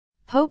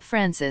Pope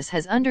Francis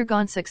has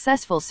undergone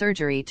successful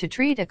surgery to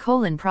treat a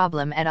colon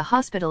problem at a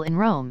hospital in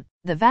Rome,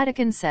 the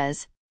Vatican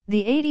says.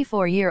 The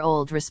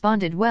 84-year-old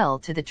responded well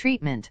to the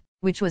treatment,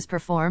 which was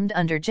performed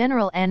under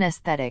general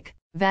anesthetic,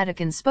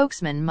 Vatican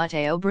spokesman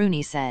Matteo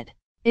Bruni said.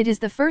 It is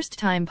the first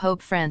time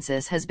Pope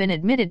Francis has been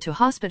admitted to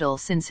hospital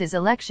since his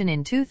election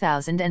in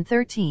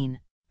 2013.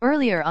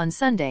 Earlier on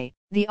Sunday,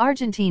 the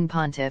Argentine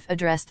pontiff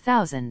addressed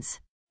thousands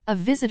of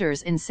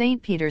visitors in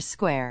St. Peter's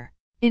Square.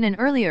 In an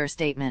earlier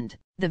statement,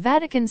 the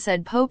Vatican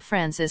said Pope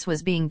Francis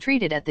was being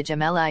treated at the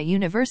Gemelli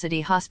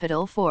University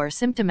Hospital for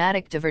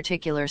symptomatic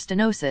diverticular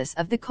stenosis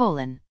of the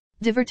colon.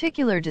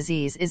 Diverticular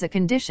disease is a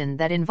condition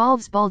that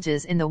involves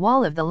bulges in the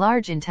wall of the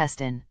large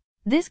intestine.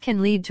 This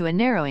can lead to a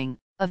narrowing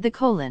of the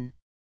colon.